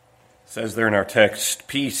says there in our text,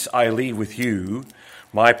 "Peace I leave with you,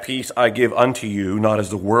 my peace I give unto you, not as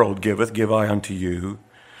the world giveth, give I unto you.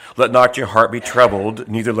 Let not your heart be troubled,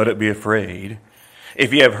 neither let it be afraid.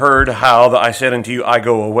 If ye have heard how that I said unto you, I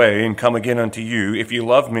go away, and come again unto you, if ye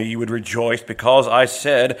loved me, you would rejoice, because I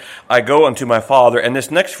said, I go unto my Father." And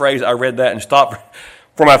this next phrase, I read that and stopped,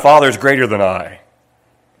 "For my Father is greater than I.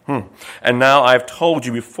 And now I have told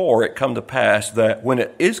you before it come to pass, that when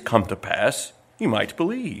it is come to pass, you might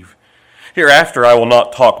believe. Hereafter I will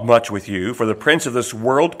not talk much with you, for the prince of this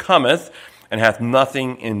world cometh, and hath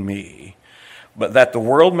nothing in me. But that the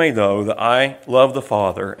world may know that I love the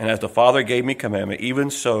Father, and as the Father gave me commandment, even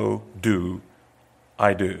so do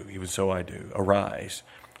I do. Even so I do. Arise,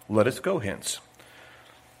 let us go hence."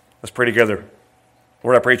 Let's pray together.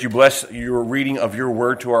 Lord, I pray that you bless your reading of your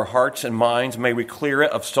word to our hearts and minds. May we clear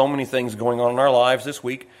it of so many things going on in our lives this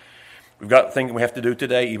week. We've got things we have to do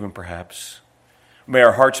today, even perhaps. May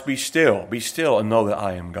our hearts be still and know that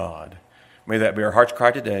I am God. May that be our heart's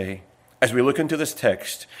cry today as we look into this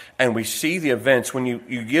text and we see the events when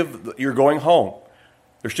you're going home.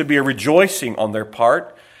 There should be a rejoicing on their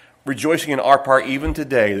part, rejoicing in our part even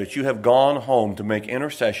today that you have gone home to make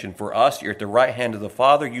intercession for us. You're at the right hand of the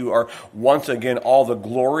Father. You are once again all the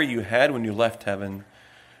glory you had when you left heaven.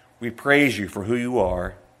 We praise you for who you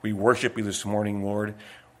are. We worship you this morning, Lord.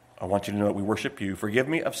 I want you to know that we worship you. Forgive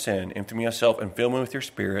me of sin, empty me of self, and fill me with your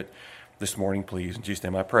Spirit this morning, please. In Jesus'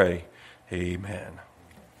 name I pray. Amen.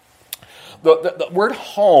 The word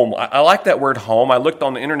home, I like that word home. I looked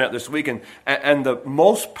on the internet this week, and the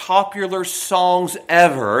most popular songs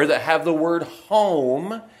ever that have the word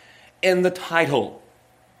home in the title.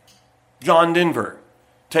 John Denver,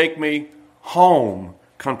 "Take Me Home,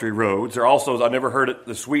 Country Roads." There also, I never heard it,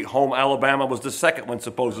 "The Sweet Home Alabama" was the second one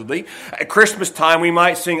supposedly. At Christmas time, we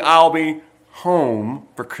might sing "I'll Be Home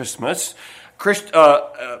for Christmas."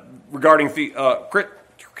 Regarding the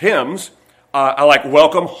hymns, I like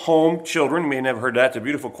 "Welcome Home Children." You may have never heard that. It's a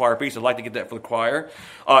beautiful choir piece. I'd like to get that for the choir.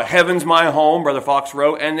 "Heaven's My Home," Brother Fox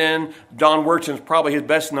wrote. And then Don Wurtson's, probably his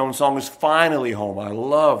best known song, is "Finally Home." I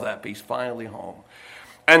love that piece, "Finally Home."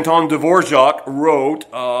 Anton Dvorak wrote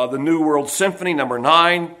the New World Symphony, number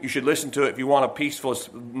 9. You should listen to it if you want a peaceful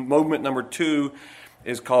movement. Number 2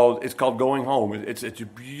 is called "Going Home." It's a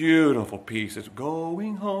beautiful piece. It's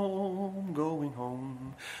going home,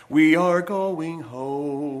 we are going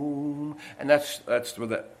home. And that's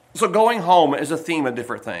with that. So going home is a theme of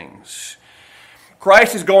different things.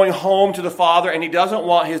 Christ is going home to the Father, and he doesn't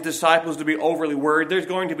want his disciples to be overly worried. There's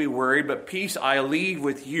going to be worried, but "Peace I leave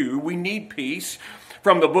with you." We need peace.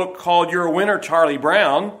 From the book called "You're a Winner, Charlie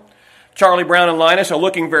Brown." Charlie Brown and Linus are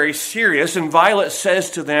looking very serious, and Violet says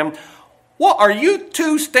to them, "What are you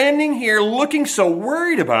two standing here looking so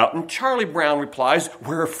worried about?" And Charlie Brown replies,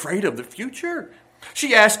 "We're afraid of the future."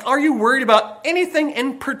 She asks, "Are you worried about anything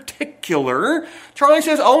in particular?" Charlie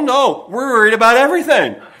says, "Oh no, we're worried about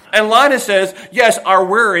everything." And Linus says, "Yes, our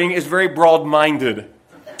worrying is very broad-minded."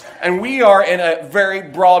 And we are in a very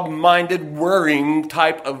broad-minded, worrying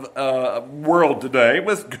type of world today,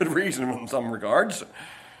 with good reason in some regards.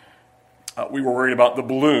 We were worried about the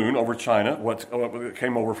balloon over China, what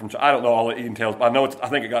came over from China. I don't know all the details, but I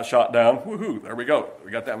think it got shot down. Woohoo, there we go.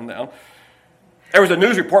 We got that one down. There was a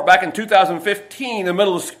news report back in 2015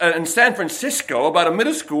 in San Francisco about a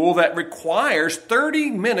middle school that requires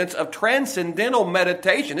 30 minutes of transcendental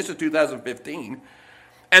meditation. This is 2015.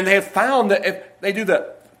 And they have found that if they do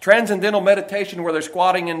the transcendental meditation where they're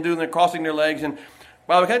squatting and crossing their legs. And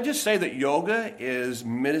well, can I just say that yoga is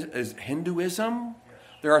Hinduism?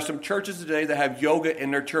 There are some churches today that have yoga in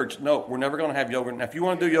their church. No, we're never going to have yoga. Now, if you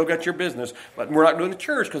want to do yoga, it's your business. But we're not doing the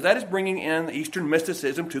church because that is bringing in the Eastern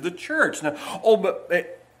mysticism to the church. Now,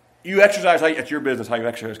 you exercise, it's your business how you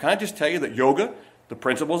exercise. Can I just tell you that yoga, the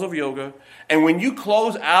principles of yoga, and when you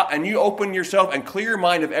close out and you open yourself and clear your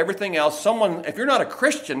mind of everything else, if you're not a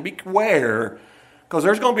Christian, beware. Because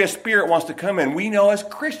there's going to be a spirit wants to come in. We know as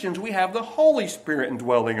Christians we have the Holy Spirit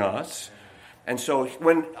indwelling us. And so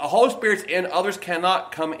when a Holy Spirit's in, others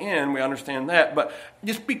cannot come in. We understand that. But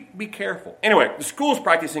just be careful. Anyway, the school's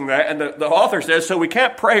practicing that. And the author says, so we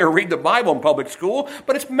can't pray or read the Bible in public school,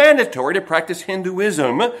 but it's mandatory to practice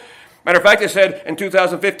Hinduism. Matter of fact, it said in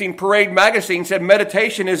 2015, Parade Magazine said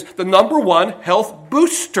meditation is the #1 health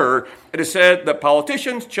booster. It has said that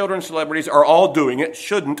politicians, children, celebrities are all doing it.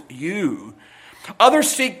 Shouldn't you? Others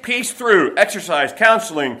seek peace through exercise,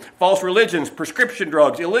 counseling, false religions, prescription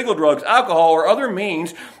drugs, illegal drugs, alcohol, or other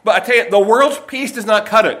means. But I tell you, the world's peace does not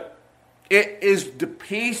cut it. It is the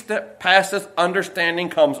peace that passeth understanding,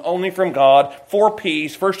 comes only from God. For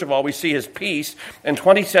peace, first of all, we see his peace in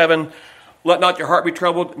 27 Let not your heart be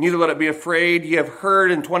troubled, neither let it be afraid. Ye have heard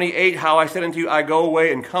in 28 how I said unto you, I go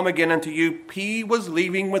away and come again unto you. He was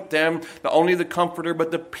leaving with them, not only the Comforter, but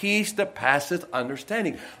the peace that passeth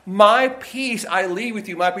understanding. My peace I leave with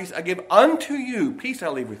you. My peace I give unto you. Peace I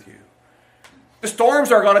leave with you. The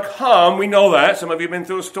storms are going to come. We know that. Some of you have been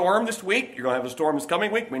through a storm this week. You're going to have a storm this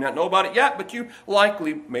coming week. You may not know about it yet, but you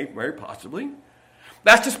likely, may very possibly.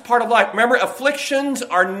 That's just part of life. Remember, afflictions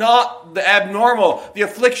are not the abnormal. The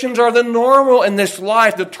afflictions are the normal in this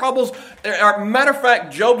life. The troubles, matter of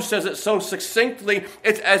fact, Job says it so succinctly,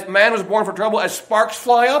 it's as man was born for trouble, as sparks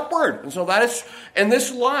fly upward. And so that is, in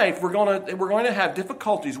this life, we're going to have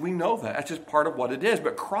difficulties. We know that. That's just part of what it is.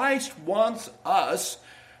 But Christ wants us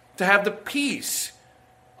to have the peace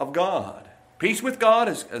of God. Peace with God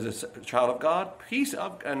as a child of God. Peace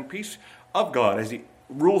of God as He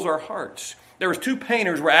rules our hearts. There was two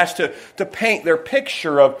painters were asked to paint their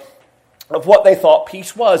picture of what they thought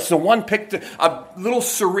peace was. So one picked a little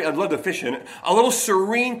serene, I'd love to fish in it, a little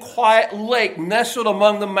serene, quiet lake nestled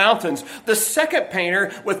among the mountains. The second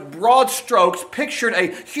painter, with broad strokes, pictured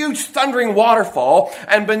a huge thundering waterfall.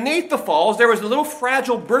 And beneath the falls, there was a little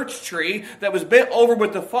fragile birch tree that was bent over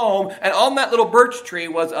with the foam. And on that little birch tree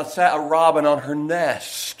sat a robin on her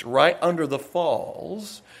nest right under the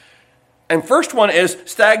falls. And first one is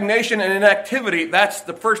stagnation and inactivity. That's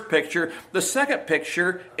the first picture. The second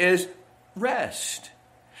picture is rest.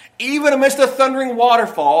 Even amidst a thundering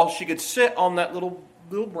waterfall, she could sit on that little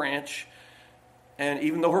branch, and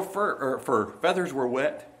even though her feathers were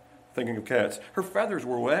wet, thinking of cats, her feathers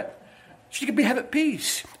were wet, she could have at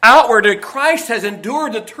peace. Outwardly, Christ has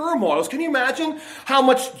endured the turmoils. Can you imagine how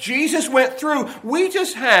much Jesus went through? We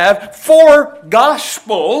just have 4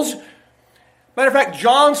 Gospels. Matter of fact,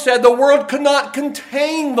 John said the world could not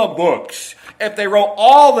contain the books if they wrote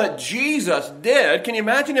all that Jesus did. Can you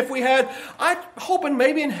imagine if we had, I'm hoping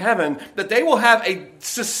maybe in heaven, that they will have a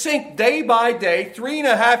succinct day-by-day,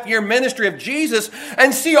 3.5-year ministry of Jesus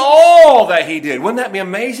and see all that He did. Wouldn't that be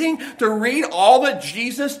amazing to read all that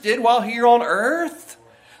Jesus did while here on earth?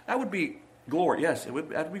 That would be glory. Yes, that would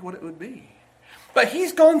be what it would be. But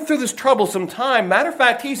He's gone through this troublesome time. Matter of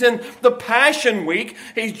fact, He's in the Passion Week.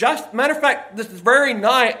 Matter of fact, this very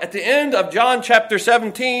night, at the end of John chapter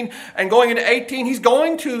 17 and going into 18, He's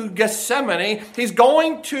going to Gethsemane. He's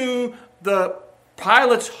going to the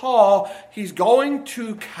Pilate's Hall. He's going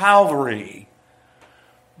to Calvary.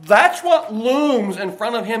 That's what looms in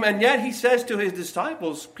front of Him. And yet He says to His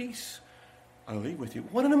disciples, peace I leave with you.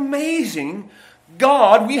 What an amazing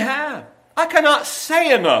God we have. I cannot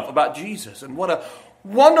say enough about Jesus and what a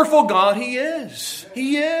wonderful God He is.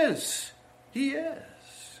 He is. He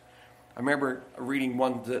is. I remember reading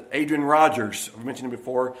one that Adrian Rogers, I've mentioned him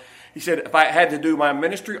before. He said, if I had to do my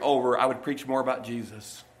ministry over, I would preach more about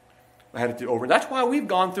Jesus. I had to do over. That's why we're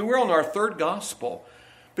on our 3rd Gospel.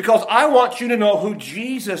 Because I want you to know who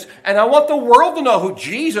Jesus, and I want the world to know who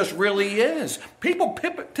Jesus really is. People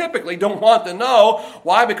typically don't want to know.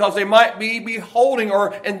 Why? Because they might be beholding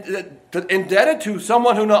or indebted to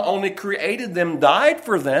someone who not only created them, died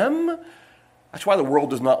for them. That's why the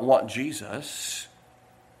world does not want Jesus.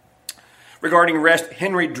 Regarding rest,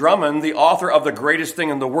 Henry Drummond, the author of The Greatest Thing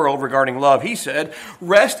in the World regarding love, he said,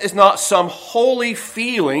 rest is not some holy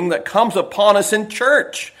feeling that comes upon us in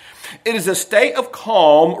church. It is a state of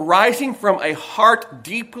calm rising from a heart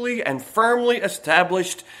deeply and firmly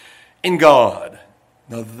established in God.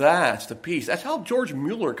 Now that's the peace. That's how George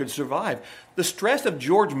Mueller could survive. The stress of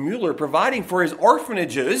George Mueller providing for his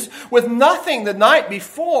orphanages with nothing the night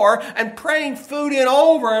before and praying food in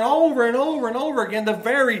over and over and over and over again the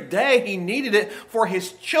very day he needed it for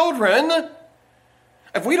his children.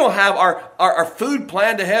 If we don't have our food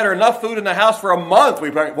planned ahead or enough food in the house for a month,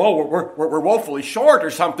 we're woefully short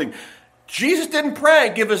or something. Jesus didn't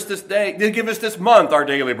pray, give us this month our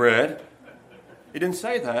daily bread. He didn't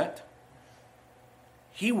say that.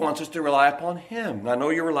 He wants us to rely upon Him. And I know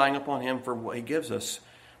you're relying upon Him for what He gives us.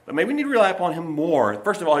 But maybe we need to rely upon Him more.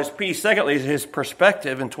 First of all, His peace. Secondly, His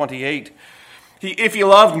perspective in 28. If you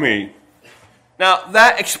loved me. Now,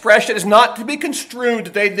 that expression is not to be construed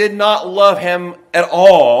that they did not love Him at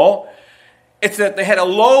all. It's that they had a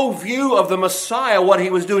low view of the Messiah, what He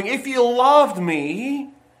was doing. If you loved me,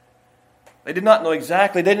 they did not know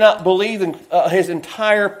exactly. They did not believe in His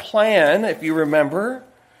entire plan, if you remember.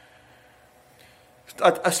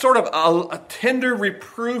 A sort of a tender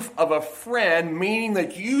reproof of a friend, meaning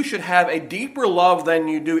that you should have a deeper love than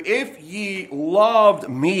you do. If ye loved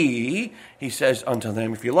me, He says unto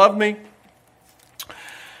them, if you loved me,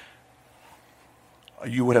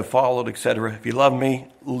 you would have followed, etc. If you love me,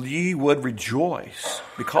 ye would rejoice,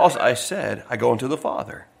 because I said, I go unto the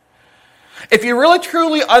Father. If you really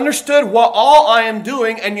truly understood what all I am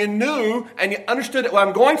doing, and you knew and you understood that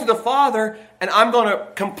I'm going to the Father and I'm going to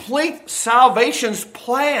complete salvation's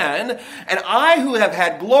plan, and I who have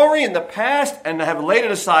had glory in the past and have laid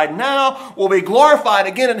it aside now will be glorified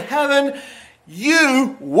again in heaven,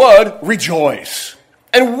 you would rejoice.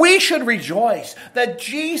 And we should rejoice that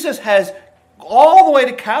Jesus has all the way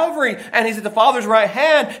to Calvary and He's at the Father's right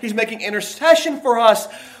hand. He's making intercession for us.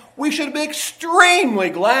 We should be extremely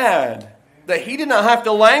glad that He did not have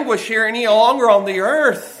to languish here any longer on the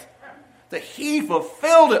earth. That He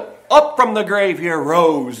fulfilled it. Up from the grave He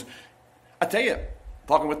arose. I tell you,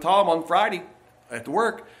 talking with Tom on Friday at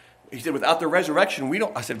work, he said, without the resurrection,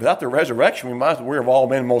 without the resurrection, we have all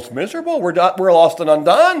been most miserable. We're lost and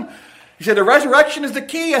undone. He said, the resurrection is the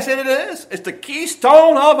key. I said, it is. It's the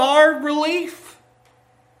keystone of our relief.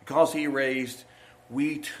 Because He raised,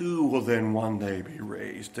 we too will then one day be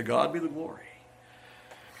raised. To God be the glory.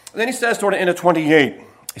 And then he says toward the end of 28,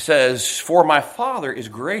 he says, for my Father is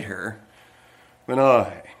greater than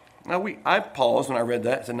I. Now, I paused when I read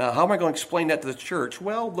that and said, now, how am I going to explain that to the church?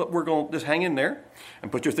 Well, we're going to just hang in there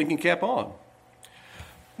and put your thinking cap on.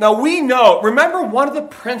 Now, we know, remember, one of the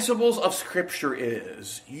principles of Scripture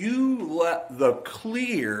is you let the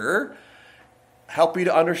clear help you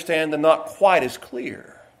to understand the not quite as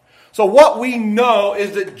clear. So what we know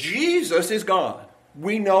is that Jesus is God.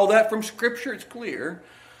 We know that from Scripture, it's clear.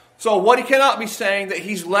 So what He cannot be saying that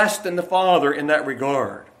He's less than the Father in that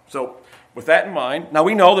regard. So with that in mind, now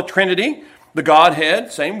we know the Trinity, the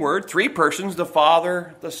Godhead, same word, three persons, the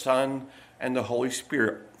Father, the Son, and the Holy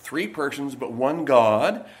Spirit. Three persons, but one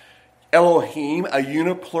God. Elohim, a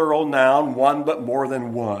uniplural noun, one but more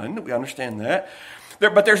than one. We understand that.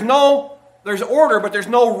 There's order, but there's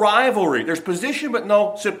no rivalry. There's position, but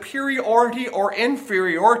no superiority or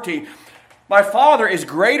inferiority. My Father is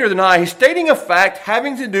greater than I. He's stating a fact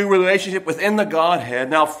having to do with relationship within the Godhead.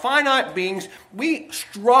 Now, finite beings, we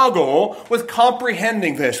struggle with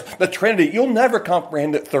comprehending this. The Trinity, you'll never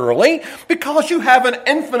comprehend it thoroughly because you have an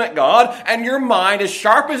infinite God and your mind, as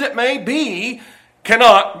sharp as it may be,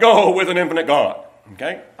 cannot go with an infinite God.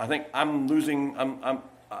 Okay? I think I'm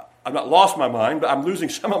not lost my mind, but I'm losing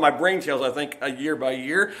some of my brain cells, I think, year by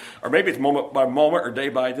year, or maybe it's moment by moment or day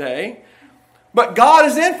by day. But God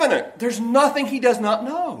is infinite. There's nothing He does not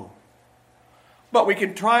know. But we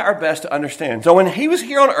can try our best to understand. So when He was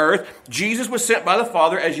here on earth, Jesus was sent by the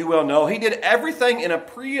Father, as you well know. He did everything in a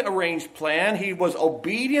prearranged plan. He was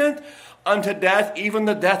obedient unto death, even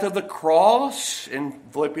the death of the cross in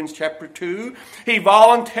Philippians chapter 2. He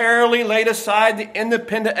voluntarily laid aside the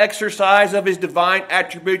independent exercise of His divine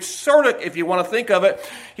attributes, sort of, if you want to think of it.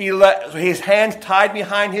 He let his hands tied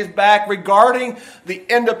behind His back regarding the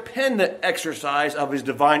independent exercise of His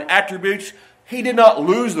divine attributes. He did not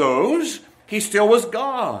lose those. He still was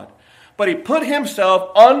God. But He put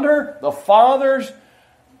Himself under the Father's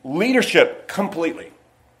leadership completely.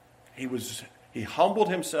 He humbled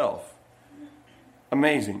Himself.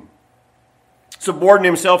 Amazing.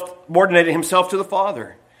 Subordinated himself to the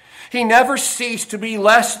Father. He never ceased to be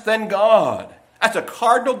less than God. That's a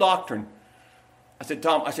cardinal doctrine. I said,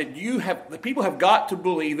 Tom, the people have got to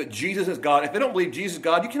believe that Jesus is God. If they don't believe Jesus is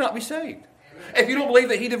God, you cannot be saved. If you don't believe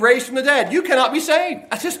that He raised from the dead, you cannot be saved.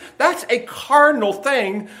 That's a cardinal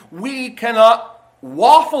thing we cannot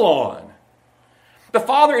waffle on. The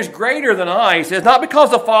Father is greater than I, he says, not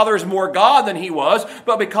because the Father is more God than He was,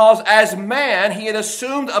 but because as man, He had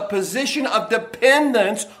assumed a position of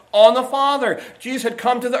dependence on the Father. Jesus had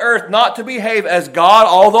come to the earth not to behave as God,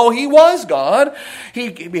 although He was God.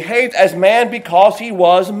 He behaved as man because He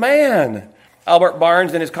was man. Albert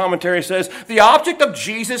Barnes in his commentary says, the object of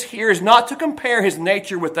Jesus here is not to compare His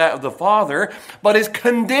nature with that of the Father, but His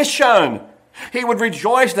condition. He would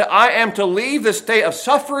rejoice that I am to leave the state of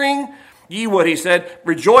suffering. Ye would, He said,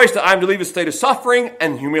 rejoice that I am to leave the state of suffering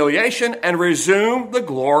and humiliation and resume the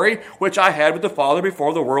glory which I had with the Father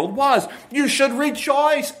before the world was. You should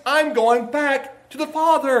rejoice. I'm going back to the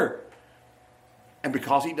Father. And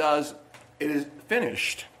because He does, it is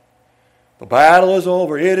finished. The battle is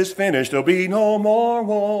over. It is finished. There'll be no more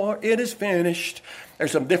war. It is finished.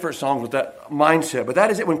 There's some different songs with that mindset, but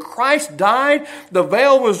that is it. When Christ died, the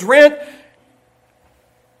veil was rent,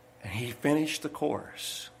 and He finished the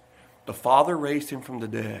course. The Father raised Him from the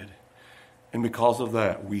dead, and because of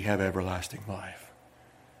that, we have everlasting life.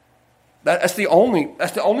 That's the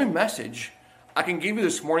only message I can give you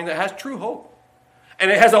this morning that has true hope. And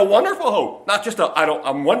it has a wonderful hope. Not just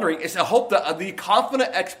I'm wondering, it's a hope that the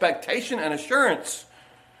confident expectation and assurance.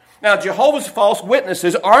 Now, Jehovah's false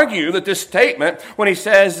witnesses argue that this statement, when He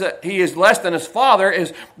says that He is less than His Father,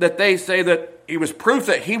 is that they say that He was proof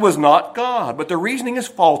that He was not God. But the reasoning is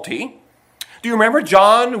faulty. Do you remember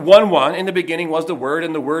John 1:1? In the beginning was the Word,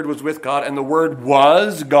 and the Word was with God, and the Word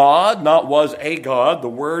was God, not was a God. The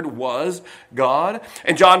Word was God.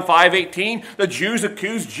 In John 5:18, the Jews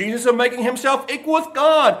accused Jesus of making himself equal with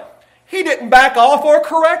God. He didn't back off or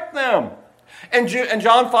correct them. And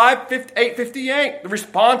John 5:58, the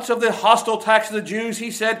response of the hostile attacks of the Jews,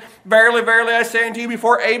 he said, "Verily, verily, I say unto you,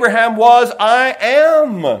 before Abraham was, I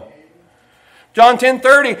am." John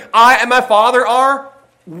 10:30, I and my Father are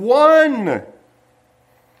one.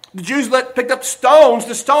 The Jews picked up stones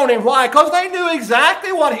to stone him. Why? Because they knew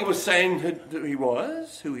exactly what he was saying, who he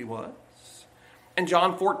was. And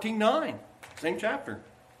John 14:9, same chapter.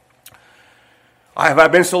 Have I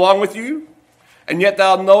been so long with you? And yet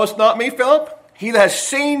thou knowest not me, Philip? He that has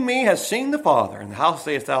seen me has seen the Father. And how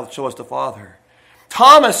sayest thou, show us the Father?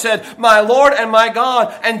 Thomas said, my Lord and my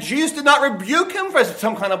God. And Jesus did not rebuke him for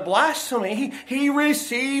some kind of blasphemy. He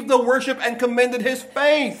received the worship and commended his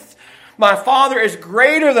faith. My Father is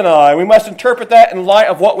greater than I. We must interpret that in light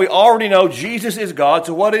of what we already know. Jesus is God.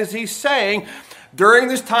 So what is he saying? During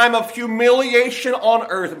this time of humiliation on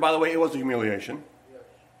earth, and by the way, it was a humiliation.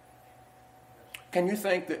 Can you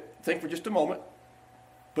think for just a moment,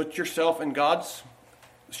 put yourself in God's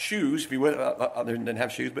shoes, if you would, other than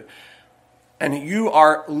have shoes, and you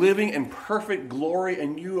are living in perfect glory,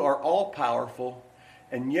 and you are all powerful,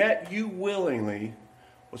 and yet you willingly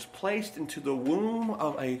was placed into the womb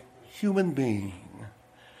of a human being.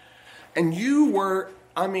 And you were,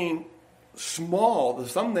 small, the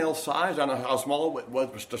thumbnail size, I don't know how small it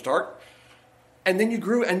was to start. And then you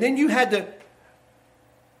grew, and then you had to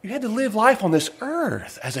live life on this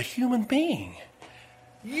earth as a human being.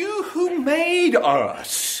 You who made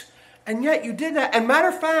us. And yet you did that. And matter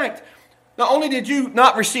of fact, not only did you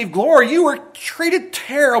not receive glory, you were treated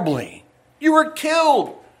terribly. You were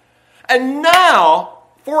killed. And now,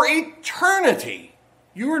 for eternity,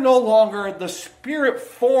 you are no longer the spirit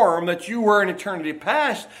form that you were in eternity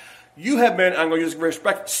past. You have been, I'm going to use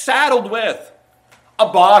respect, saddled with a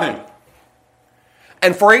body.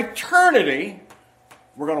 And for eternity,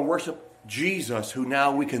 we're going to worship Jesus, who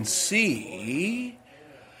now we can see.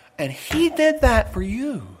 And he did that for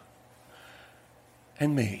you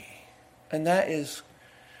and me. And that is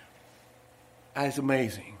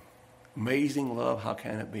amazing. Amazing love, how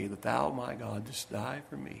can it be that thou, my God, didst die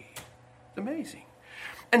for me? It's amazing.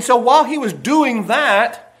 And so while he was doing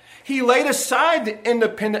that, he laid aside the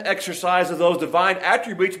independent exercise of those divine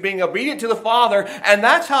attributes, being obedient to the Father. And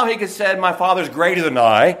that's how he could say, my Father's greater than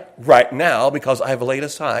I right now, because I've laid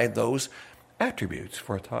aside those attributes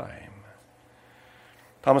for a time.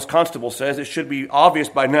 Thomas Constable says it should be obvious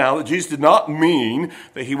by now that Jesus did not mean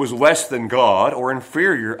that he was less than God or an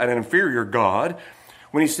inferior God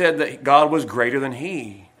when he said that God was greater than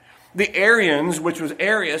he. The Arians, which was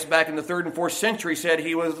Arius back in the 3rd and 4th century, said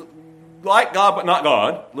he was like God but not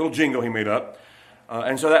God. Little jingle he made up.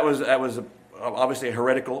 And so that was obviously a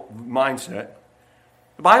heretical mindset.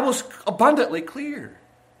 The Bible's abundantly clear.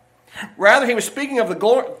 Rather, he was speaking of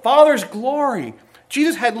the Father's glory.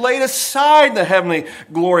 Jesus had laid aside the heavenly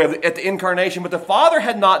glory at the incarnation, but the Father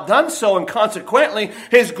had not done so, and consequently,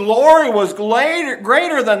 his glory was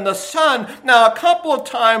greater than the Son. Now, a couple of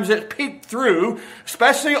times it peeked through,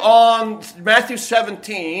 especially on Matthew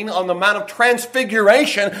 17, on the Mount of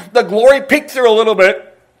Transfiguration, the glory peeked through a little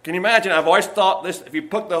bit. Can you imagine? I've always thought this, if you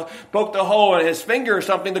poke the hole in his finger or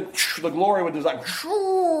something, the glory would just like,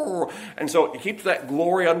 and so it keeps that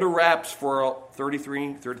glory under wraps for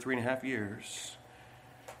 33 and a half years.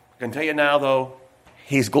 I can tell you now, though,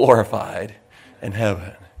 he's glorified in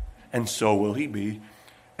heaven, and so will he be,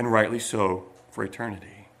 and rightly so, for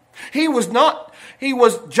eternity. He was not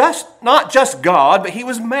just God, but he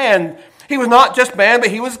was man. He was not just man,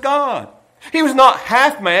 but he was God. He was not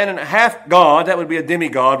half man and half God. That would be a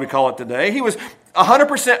demigod, we call it today. He was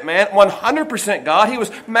 100% man, 100% God. He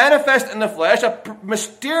was manifest in the flesh, a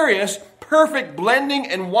mysterious, perfect blending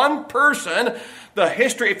in one person.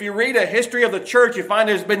 If you read a history of the church, you find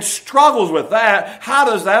there's been struggles with that. How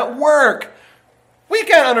does that work? We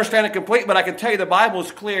can't understand it completely, but I can tell you the Bible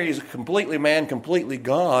is clear. He's completely man, completely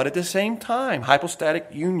God at the same time. Hypostatic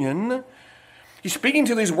union. He's speaking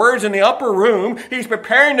to these words in the upper room. He's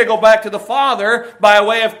preparing to go back to the Father by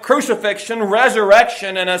way of crucifixion,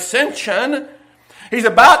 resurrection, and ascension. He's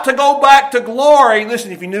about to go back to glory.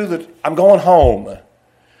 Listen, if you knew that I'm going home,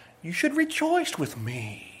 you should rejoice with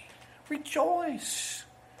me. Rejoice.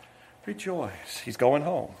 Rejoice. He's going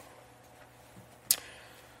home.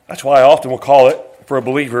 That's why I often will call it, for a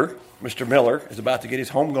believer, Mr. Miller is about to get his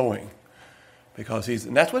home going. And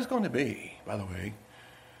that's what it's going to be, by the way.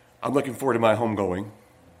 I'm looking forward to my home going.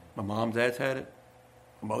 My mom, dad's had it.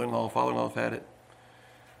 My mother-in-law, father-in-law's had it.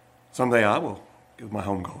 Someday I will give my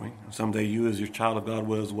home going. Someday you as your child of God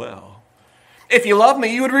will as well. If you love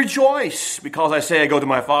me, you would rejoice because I say I go to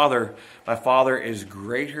my Father. My Father is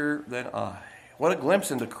greater than I. What a glimpse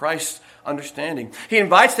into Christ's understanding. He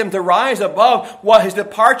invites them to rise above what his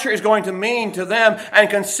departure is going to mean to them and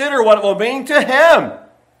consider what it will mean to him.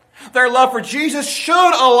 Their love for Jesus should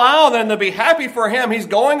allow them to be happy for him. He's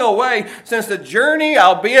going away, since the journey,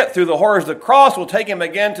 albeit through the horrors of the cross, will take him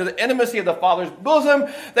again to the intimacy of the Father's bosom.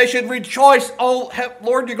 They should rejoice. Oh,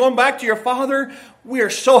 Lord, you're going back to your Father. We are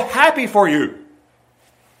so happy for you.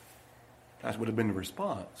 That would have been the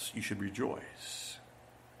response. You should rejoice.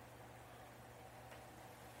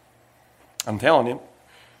 I'm telling you,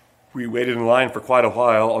 we waited in line for quite a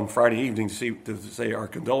while on Friday evening to say our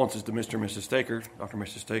condolences to Mr. and Mrs. Staker, Dr. and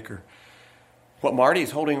Mrs. Staker. What Marty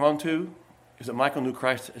is holding on to is that Michael knew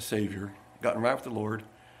Christ as Savior, gotten right with the Lord,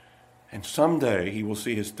 and someday he will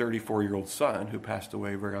see his 34-year-old son, who passed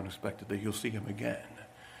away very unexpectedly. He'll see him again.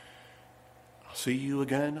 I'll see you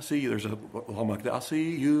again. I'll see you. There's a home like that. I'll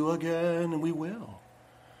see you again, and we will.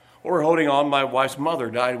 Well, we're holding on. My wife's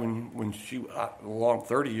mother died when she,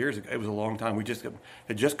 30 years ago. It was a long time. We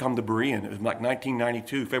had just come to Berean. It was like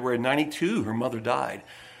 1992, February 92, her mother died.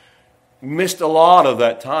 Missed a lot of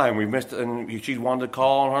that time. We missed, and she wanted to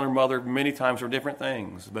call on her mother many times for different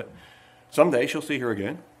things. But someday she'll see her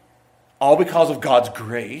again. All because of God's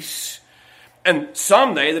grace. And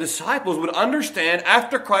someday the disciples would understand,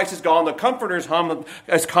 after Christ is gone, the Comforter has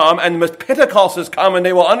come, and Pentecost has come, and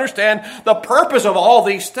they will understand the purpose of all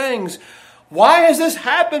these things. Why has this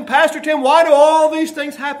happened, Pastor Tim? Why do all these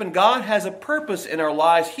things happen? God has a purpose in our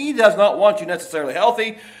lives. He does not want you necessarily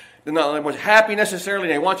healthy. He does not want you happy necessarily.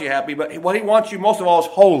 They want you happy, but what he wants you most of all is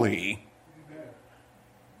holy.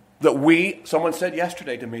 That someone said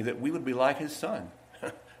yesterday to me, that we would be like his son.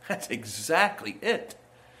 That's exactly it.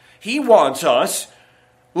 He wants us,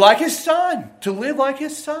 like his son, to live like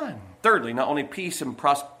his son. Thirdly, not only peace and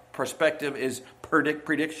perspective is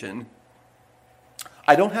prediction.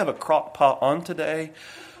 I don't have a crock pot on today,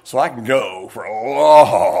 so I can go for a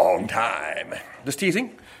long time. Just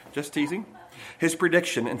teasing. His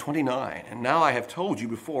prediction in 29. And now I have told you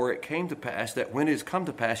before it came to pass, that when it has come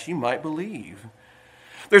to pass, you might believe.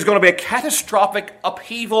 There's going to be a catastrophic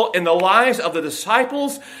upheaval in the lives of the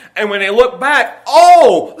disciples. And when they look back,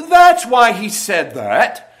 oh, that's why he said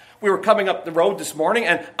that. We were coming up the road this morning,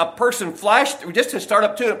 and a person flashed, just to start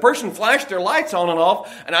up too, a person flashed their lights on and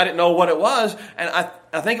off, and I didn't know what it was. And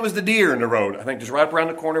I think it was the deer in the road. I think just right up around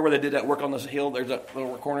the corner where they did that work on this hill, there's a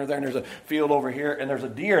little corner there, and there's a field over here, and there's a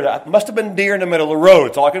deer. That must have been deer in the middle of the road.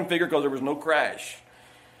 It's all I can figure, because there was no crash.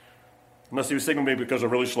 Unless he was signaling me because of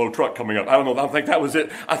a really slow truck coming up. I don't know. I don't think that was it.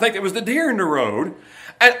 I think it was the deer in the road.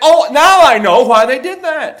 And now I know why they did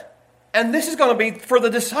that. And this is going to be for the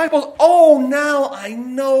disciples. Oh, now I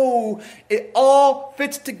know. It all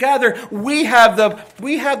fits together. We have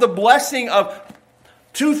the blessing of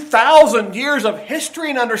 2,000 years of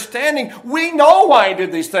history and understanding. We know why he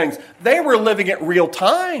did these things. They were living it real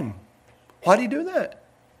time. Why did he do that?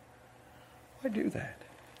 Why do that?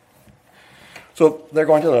 So they're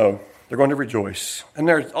going to know. They're going to rejoice. And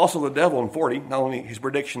there's also the devil in 40. Not only his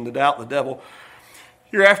prediction to doubt the devil.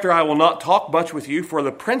 Hereafter I will not talk much with you, for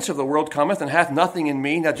the prince of the world cometh and hath nothing in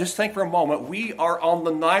me. Now just think for a moment. We are on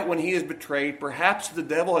the night when he is betrayed. Perhaps the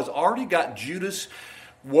devil has already got Judas'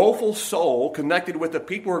 woeful soul connected with the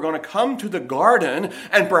people who are going to come to the garden.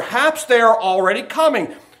 And perhaps they are already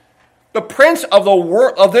coming. The prince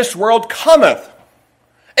of this world cometh.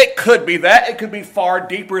 It could be that. It could be far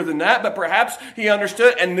deeper than that. But perhaps he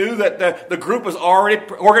understood and knew that the group was already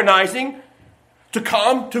organizing to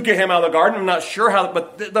come to get him out of the garden. I'm not sure how,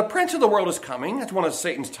 but the prince of the world is coming. That's one of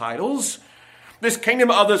Satan's titles. This kingdom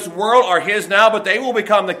of this world are his now, but they will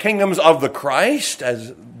become the kingdoms of the Christ,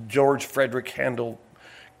 as George Frederick Handel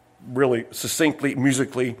really succinctly,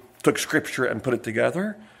 musically took Scripture and put it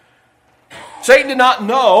together. Satan did not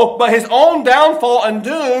know, but his own downfall and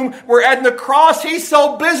doom were at the cross. He's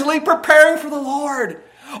so busily preparing for the Lord.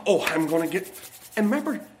 Oh, I'm going to get... And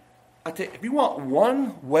remember, I tell you, if you want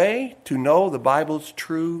one way to know the Bible's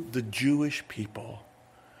true, the Jewish people.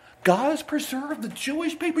 God has preserved the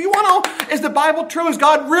Jewish people. You want to know, is the Bible true? Is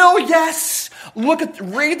God real? Yes.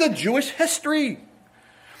 Read the Jewish history.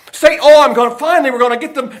 Say, we're going to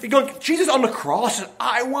get them. Jesus on the cross, and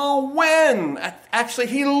I will win. Actually,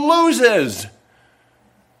 he loses.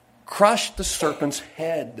 Crush the serpent's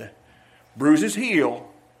head. Bruise his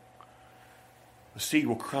heel. The seed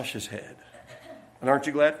will crush his head. And aren't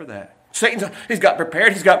you glad for that? He's got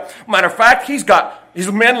prepared. Matter of fact, he's got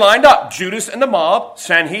his men lined up. Judas and the mob,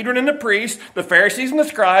 Sanhedrin and the priests, the Pharisees and the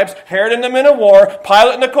scribes, Herod and the men of war,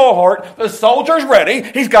 Pilate and the cohort, the soldiers ready.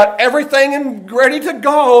 He's got everything ready to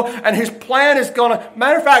go. And his plan is going to,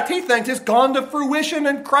 matter of fact, he thinks it's gone to fruition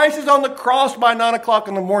and Christ is on the cross by 9 o'clock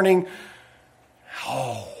in the morning.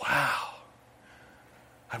 Oh, wow.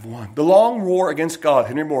 I've won. The Long War Against God.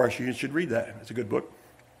 Henry Morris, you should read that. It's a good book.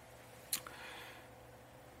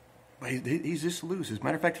 But he just loses.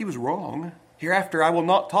 Matter of fact, he was wrong. Hereafter I will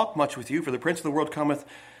not talk much with you, for the prince of the world cometh.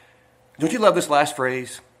 Don't you love this last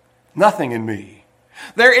phrase? Nothing in me.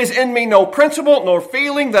 There is in me no principle nor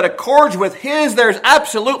feeling that accords with his. There's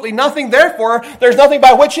absolutely nothing. Therefore, there's nothing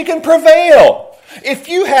by which he can prevail. If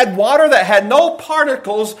you had water that had no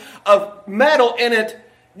particles of metal in it,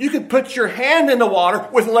 you could put your hand in the water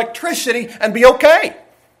with electricity and be okay.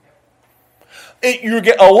 You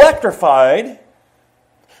get electrified.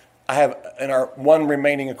 I have, in our one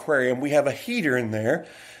remaining aquarium, we have a heater in there.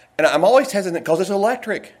 And I'm always hesitant because it's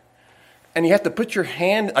electric. And you have to put your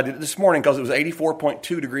hand, I did it this morning because it was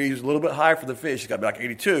 84.2 degrees, a little bit higher for the fish. It's got to be like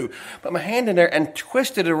 82. Put my hand in there and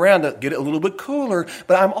twist it around to get it a little bit cooler.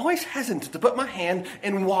 But I'm always hesitant to put my hand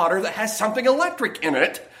in water that has something electric in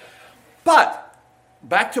it. But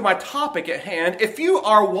back to my topic at hand, if you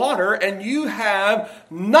are water and you have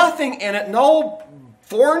nothing in it, no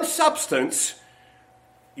foreign substance,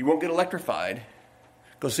 you won't get electrified.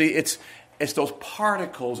 Because see, it's those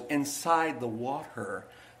particles inside the water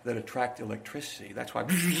that attract electricity. That's why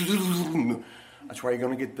you're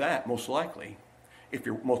going to get that most likely,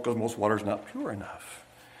 because most water is not pure enough.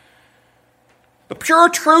 The pure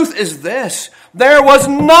truth is this: there was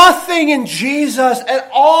nothing in Jesus at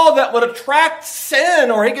all that would attract sin,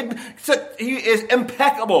 or he is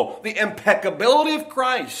impeccable. The impeccability of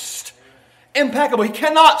Christ. Impeccable. He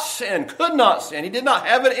cannot sin, could not sin. He did not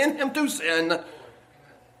have it in him to sin.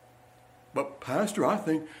 But Pastor, I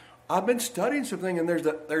think I've been studying something, and there's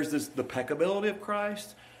the impeccability of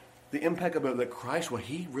Christ, the impeccability that Christ, well,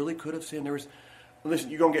 he really could have sinned. Listen,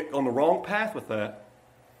 you're going to get on the wrong path with that.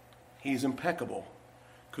 He's impeccable,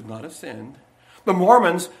 could not have sinned. The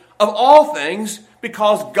Mormons, of all things,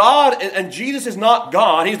 because God and Jesus is not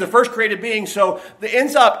God, he's the first created being. So it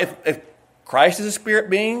ends up, if Christ is a spirit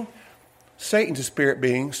being, Satan's a spirit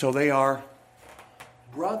being, so they are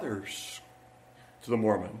brothers to the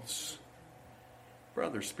Mormons.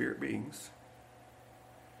 Brothers, spirit beings.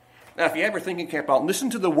 Now, if you ever think in camp out, listen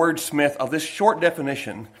to the wordsmith of this short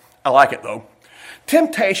definition. I like it, though.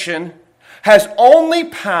 Temptation has only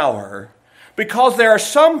power because there are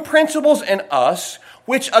some principles in us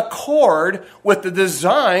which accord with the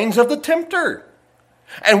designs of the tempter,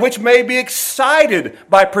 and which may be excited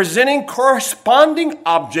by presenting corresponding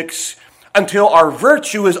objects until our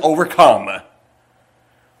virtue is overcome.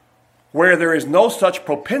 Where there is no such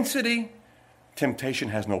propensity, temptation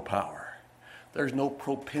has no power. There's no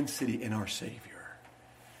propensity in our Savior.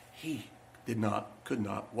 He did not, could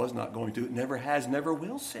not, was not going to, never has, never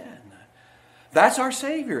will sin. That's our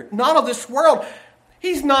Savior. Not of this world.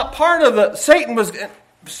 He's not part of the, Satan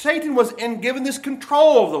was given this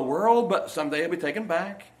control of the world, but someday he'll be taken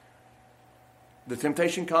back. The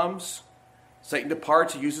temptation comes. Satan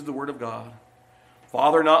departs, he uses the word of God.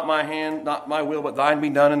 Father, not my hand, not my will, but thine be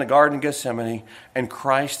done in the Garden of Gethsemane. And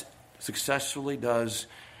Christ successfully does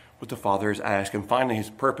what the Father has asked. And finally,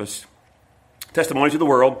 his purpose, testimony to the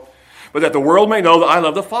world, but that the world may know that I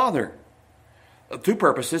love the Father. Two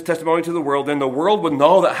purposes, testimony to the world. Then the world would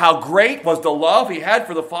know that how great was the love he had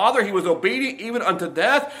for the Father. He was obedient even unto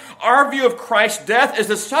death. Our view of Christ's death is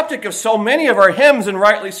the subject of so many of our hymns, and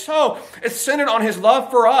rightly so. It's centered on his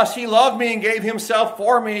love for us. He loved me and gave himself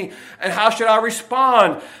for me. And how should I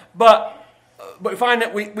respond? But we find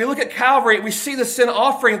that we look at Calvary, we see the sin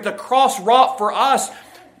offering that the cross wrought for us.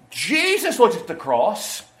 Jesus looks at the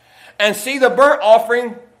cross and see the burnt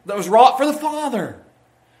offering that was wrought for the Father.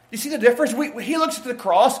 You see the difference? He looks at the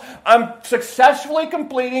cross. I'm successfully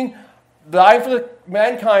completing, dying for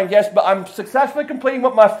mankind, yes, but I'm successfully completing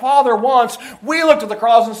what my Father wants. We looked at the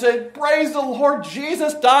cross and said, praise the Lord,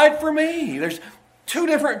 Jesus died for me. There's two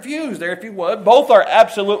different views there, if you would. Both are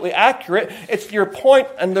absolutely accurate. It's your point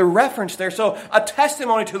and the reference there. So a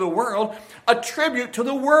testimony to the world, a tribute to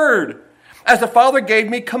the Word. As the Father gave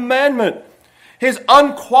me commandment. His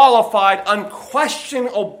unqualified, unquestioned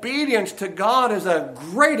obedience to God is a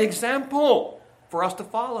great example for us to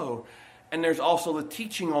follow. And there's also the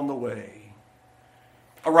teaching on the way.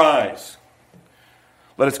 Arise.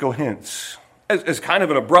 Let us go hence. It's kind of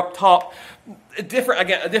an abrupt talk. A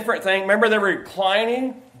different thing. Remember, they were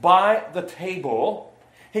reclining by the table.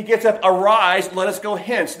 He gets up, arise, let us go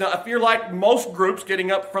hence. Now, if you're like most groups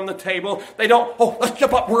getting up from the table, they don't, oh, let's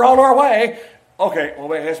jump up, we're on our way. Okay,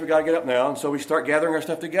 well, I guess we got to get up now. And so we start gathering our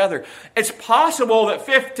stuff together. It's possible that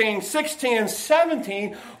 15, 16, and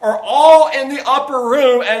 17 are all in the upper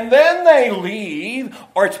room and then they leave.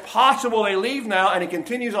 Or it's possible they leave now and he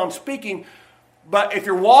continues on speaking. But if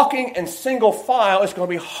you're walking in single file, it's going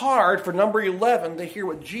to be hard for number 11 to hear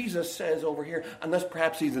what Jesus says over here, unless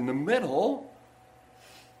perhaps he's in the middle.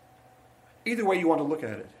 Either way you want to look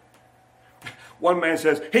at it. One man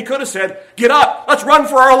says, he could have said, get up, let's run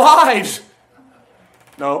for our lives.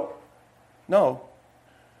 No,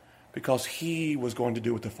 because he was going to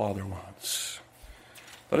do what the Father wants.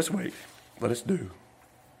 Let us wait. Let us do.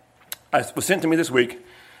 It was sent to me this week.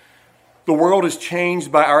 The world is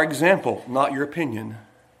changed by our example, not your opinion.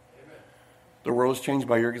 The world is changed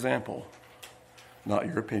by your example, not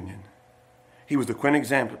your opinion. He was the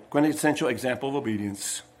quintessential example of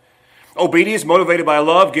obedience. Obedience motivated by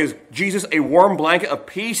love gives Jesus a warm blanket of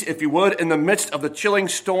peace, if you would, in the midst of the chilling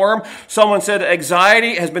storm. Someone said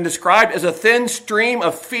anxiety has been described as a thin stream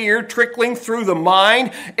of fear trickling through the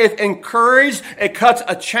mind. If encouraged, it cuts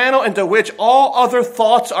a channel into which all other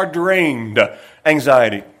thoughts are drained.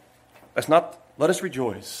 Anxiety. Let us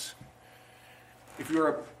rejoice. If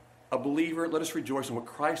you're a believer, let us rejoice in what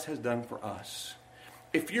Christ has done for us.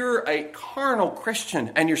 If you're a carnal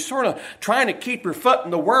Christian and you're sort of trying to keep your foot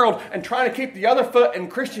in the world and trying to keep the other foot in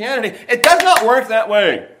Christianity, it does not work that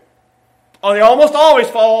way. They almost always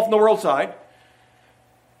fall off on the world side.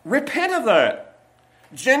 Repent of that.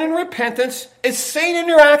 Genuine repentance is seen in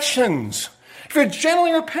your actions. If you're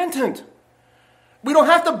genuinely repentant, we don't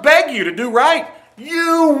have to beg you to do right.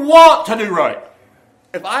 You want to do right.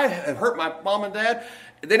 If I have hurt my mom and dad,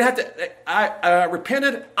 they didn't have to. I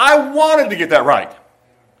repented. I wanted to get that right.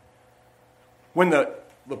 When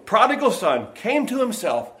the prodigal son came to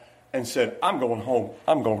himself and said, I'm going home.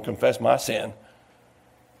 I'm going to confess my sin.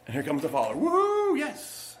 And here comes the father. Woo,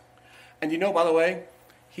 yes. And you know, by the way,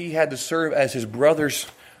 he had to serve as his brother's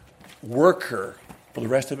worker for the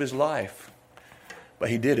rest of his life. But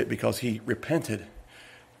he did it because he repented.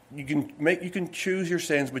 You can choose your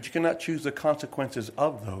sins, but you cannot choose the consequences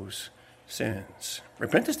of those sins.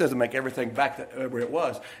 Repentance doesn't make everything back to where it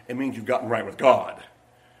was. It means you've gotten right with God.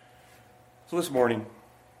 So this morning,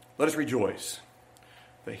 let us rejoice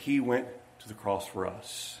that he went to the cross for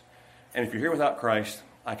us. And if you're here without Christ,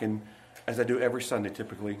 I can, as I do every Sunday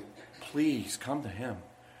typically, please come to him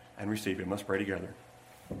and receive him. Let's pray together.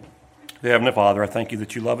 Dear Heavenly Father, I thank you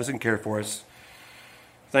that you love us and care for us.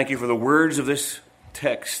 Thank you for the words of this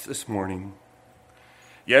text this morning.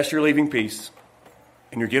 Yes, you're leaving peace,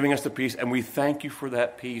 and you're giving us the peace, and we thank you for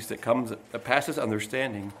that peace that passes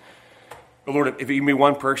understanding. But Lord, if even be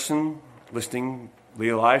one person listening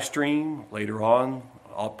via live stream, later on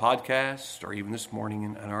podcast, or even this morning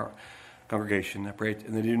in our congregation, I pray,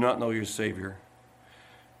 and they do not know your Savior,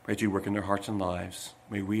 pray that you work in their hearts and lives.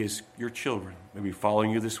 May we as your children, may we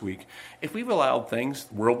following you this week. If we've allowed things,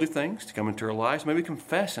 worldly things, to come into our lives, may we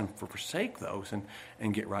confess and forsake those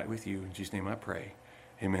and get right with you. In Jesus' name I pray.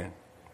 Amen.